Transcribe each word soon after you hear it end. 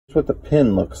What the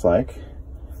pin looks like,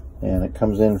 and it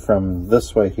comes in from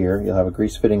this way here. You'll have a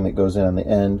grease fitting that goes in on the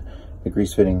end. The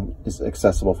grease fitting is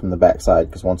accessible from the back side,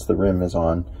 because once the rim is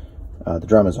on, the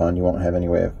drum is on, you won't have any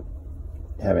way of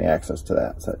having access to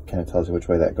that. So that kind of tells you which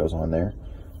way that goes on there,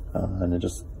 and it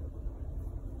just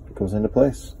goes into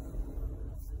place.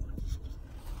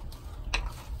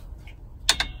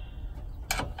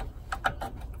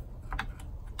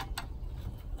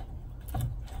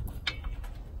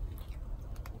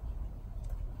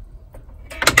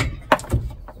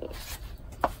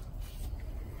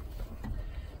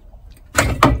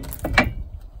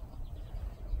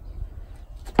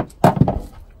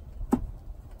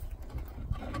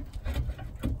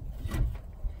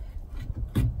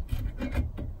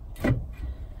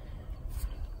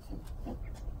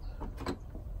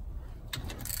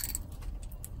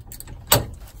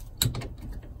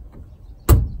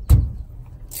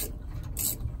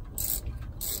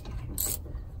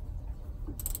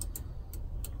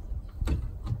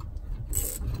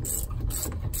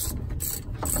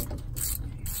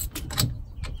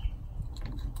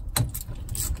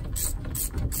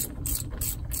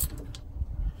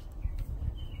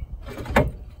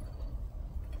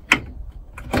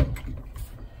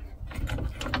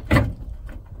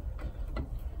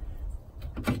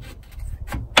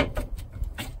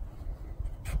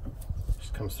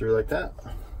 Comes through like that.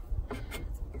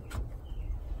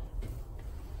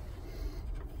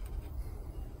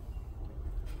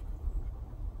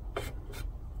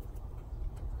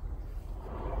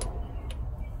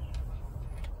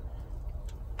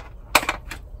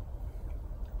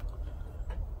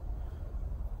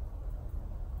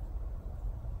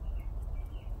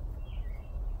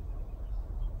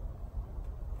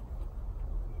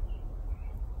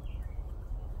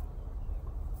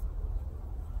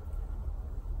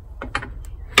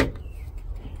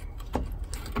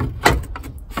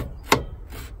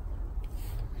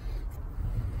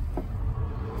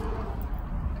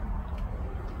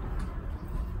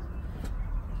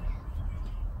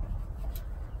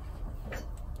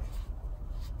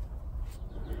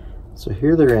 So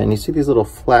here they're in. You see these little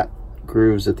flat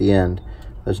grooves at the end.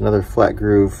 There's another flat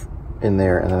groove in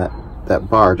there, and then that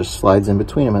bar just slides in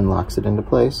between them and locks it into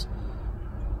place.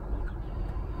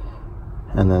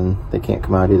 And then they can't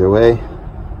come out either way.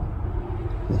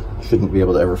 They shouldn't be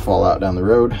able to ever fall out down the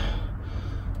road.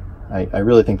 I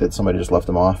really think that somebody just left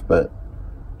them off, but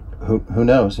who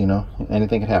knows, you know,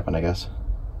 anything could happen, I guess.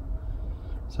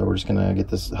 So we're just gonna get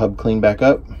this hub cleaned back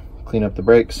up, clean up the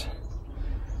brakes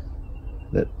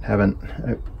that haven't,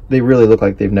 they really look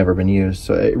like they've never been used.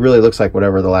 So it really looks like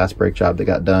whatever the last brake job that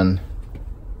got done,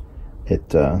 it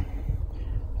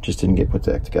just didn't get put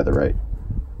back together right.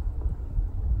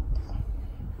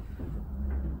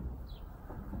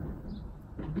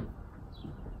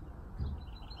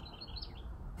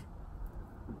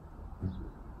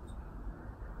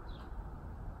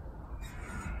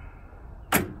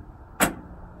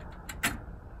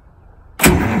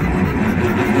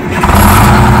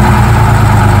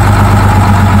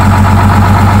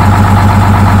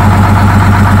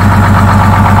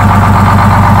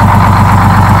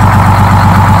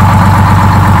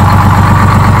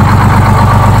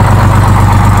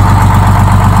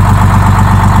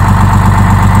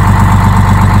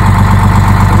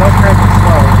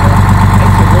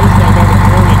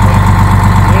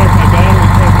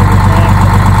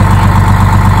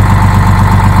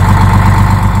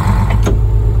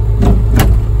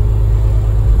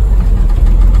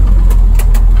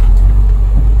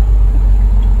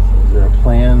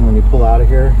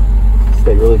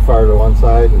 Stay really far to one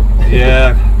side.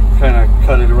 Yeah, kind of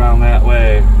cut it around that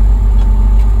way.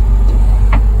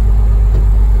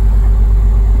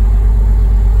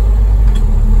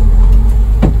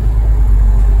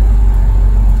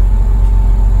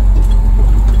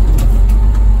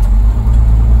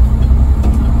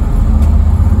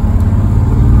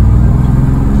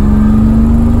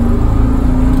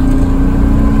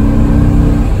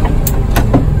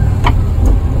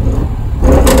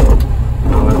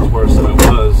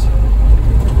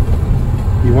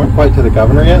 Quite to the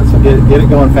governor yet, so get it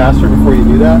going faster before you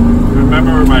do that.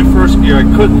 Remember my first gear I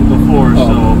couldn't before,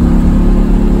 so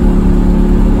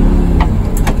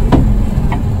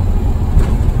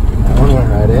that one went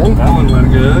right in. That one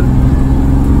went good.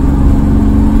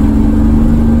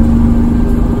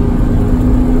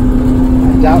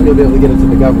 I doubt you'll be able to get it to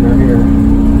the governor here.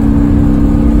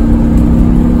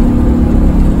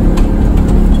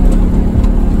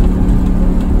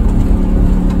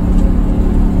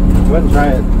 Go ahead and try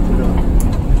it.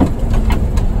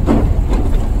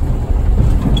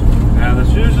 Yeah,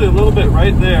 there's usually a little bit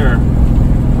right there.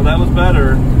 Well, that was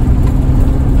better.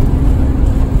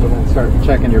 start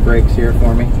checking your brakes here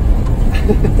for me.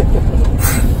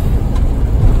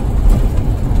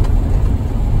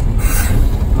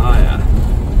 Oh yeah.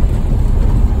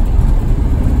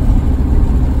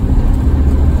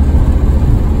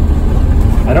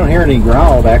 I don't hear any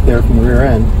growl back there from the rear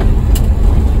end.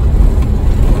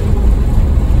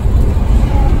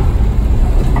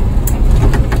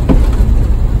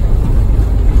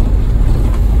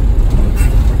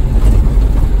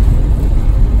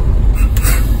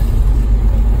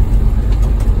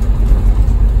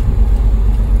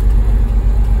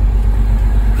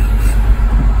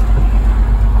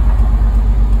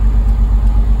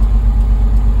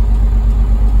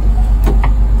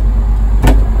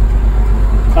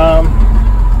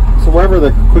 Wherever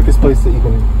the quickest place that you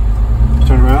can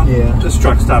Turn around? Yeah. This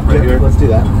truck stop right here. Let's do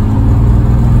that.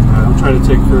 I'll try to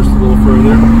take first a little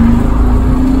further.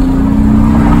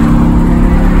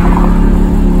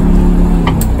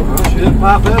 Oh, she didn't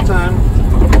pop that time.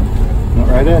 Went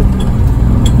right in.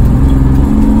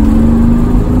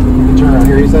 You can turn around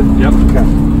here, you said? Yep. Okay.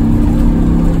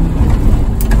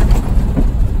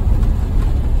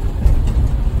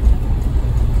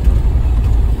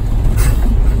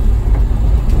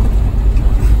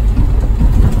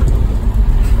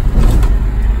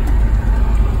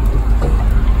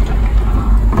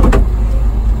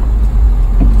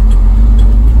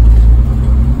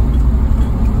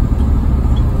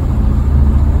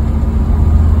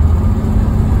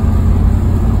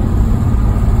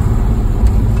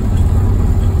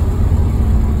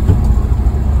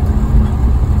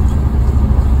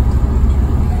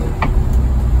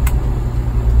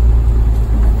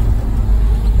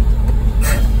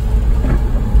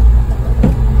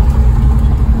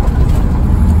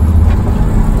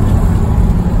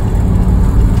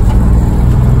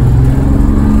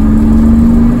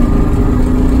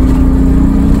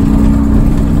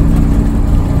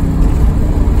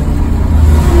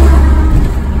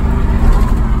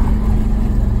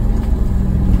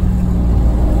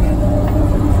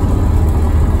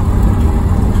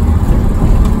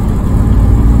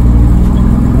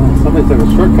 Took a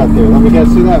shortcut there. Let me guess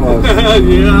who that was.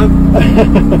 Yeah.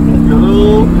 Good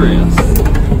old Chris.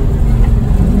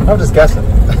 I'm just guessing.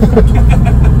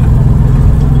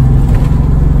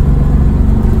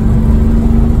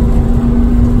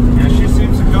 Yeah, she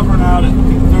seems to govern out at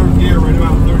third gear right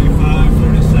around 35,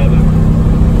 37.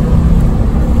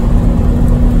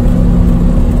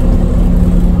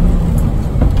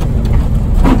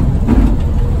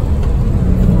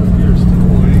 Fourth gear still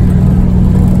away.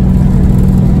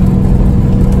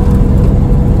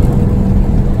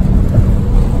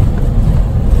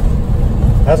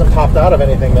 Hasn't popped out of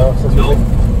anything though. Since Nope.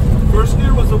 First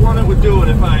gear was the one that would do it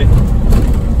if I,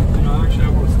 actually I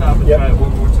will stop and try it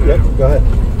one more time. Yep, go ahead.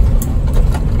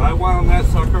 If I wound that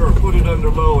sucker or put it under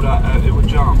load, it would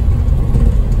jump.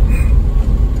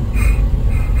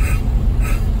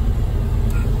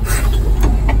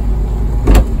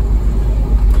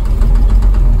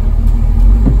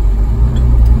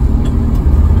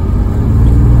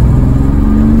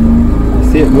 I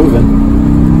see it moving.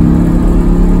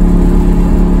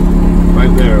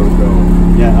 Right there it would go.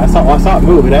 Yeah, I saw it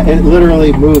move. It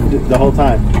literally moved the whole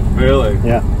time. Really?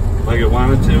 Yeah. Like it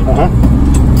wanted to? Uh-huh.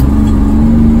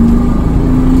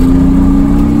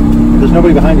 If there's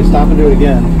nobody behind you, stop and do it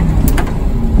again.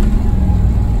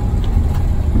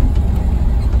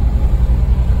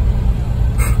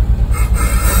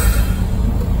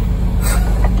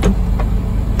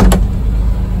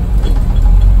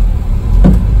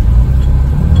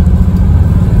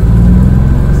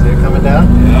 See it coming down?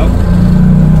 Yep.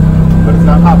 But it's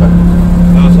not popping.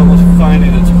 Now it's almost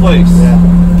finding its place. Yeah.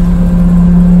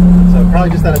 So probably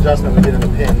just that adjustment we did in the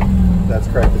pin that's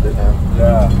corrected it now.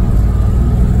 Yeah.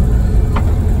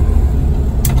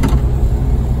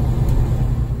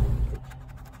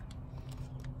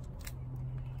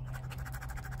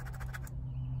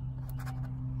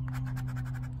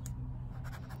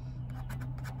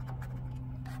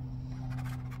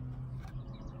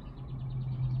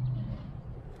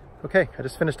 Okay, I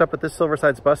just finished up with this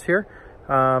Silversides bus here.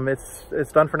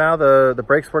 It's done for now. The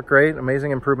brakes work great,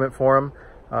 amazing improvement for him.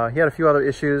 He had a few other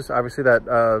issues. Obviously that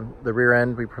the rear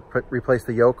end, we replaced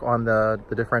the yoke on the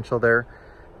differential there.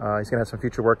 He's gonna have some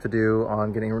future work to do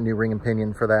on getting a new ring and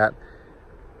pinion for that.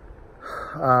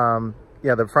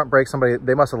 Yeah, the front brakes,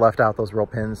 they must have left out those roll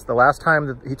pins. The last time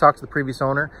that he talked to the previous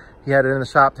owner, he had it in the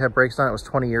shop to have brakes done. It was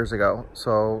 20 years ago.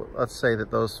 So let's say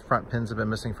that those front pins have been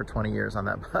missing for 20 years on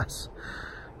that bus.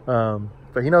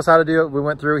 But he knows how to do it. We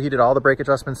went through, he did all the brake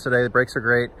adjustments today. The brakes are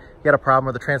great. He had a problem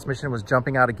where the transmission was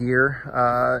jumping out of gear,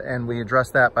 and we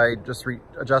addressed that by just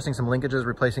adjusting some linkages,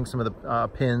 replacing some of the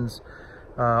pins,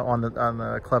 on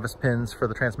the clevis pins for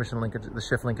the transmission linkage, the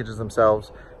shift linkages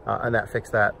themselves, and that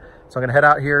fixed that. So I'm gonna head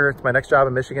out here to my next job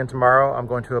in Michigan tomorrow. I'm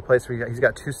going to a place where he's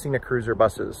got 2 Scenic Cruiser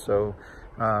buses. So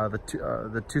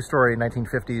the two-story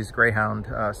 1950s Greyhound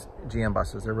GM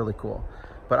buses. They're really cool.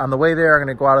 But on the way there, I'm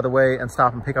gonna go out of the way and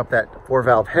stop and pick up that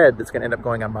 4-valve head that's gonna end up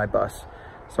going on my bus.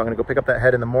 So I'm gonna go pick up that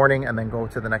head in the morning and then go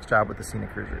to the next job with the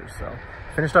Scenic Cruisers. So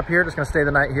finished up here, just gonna stay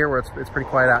the night here where it's pretty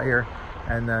quiet out here,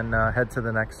 and then head to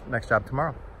the next job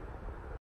tomorrow.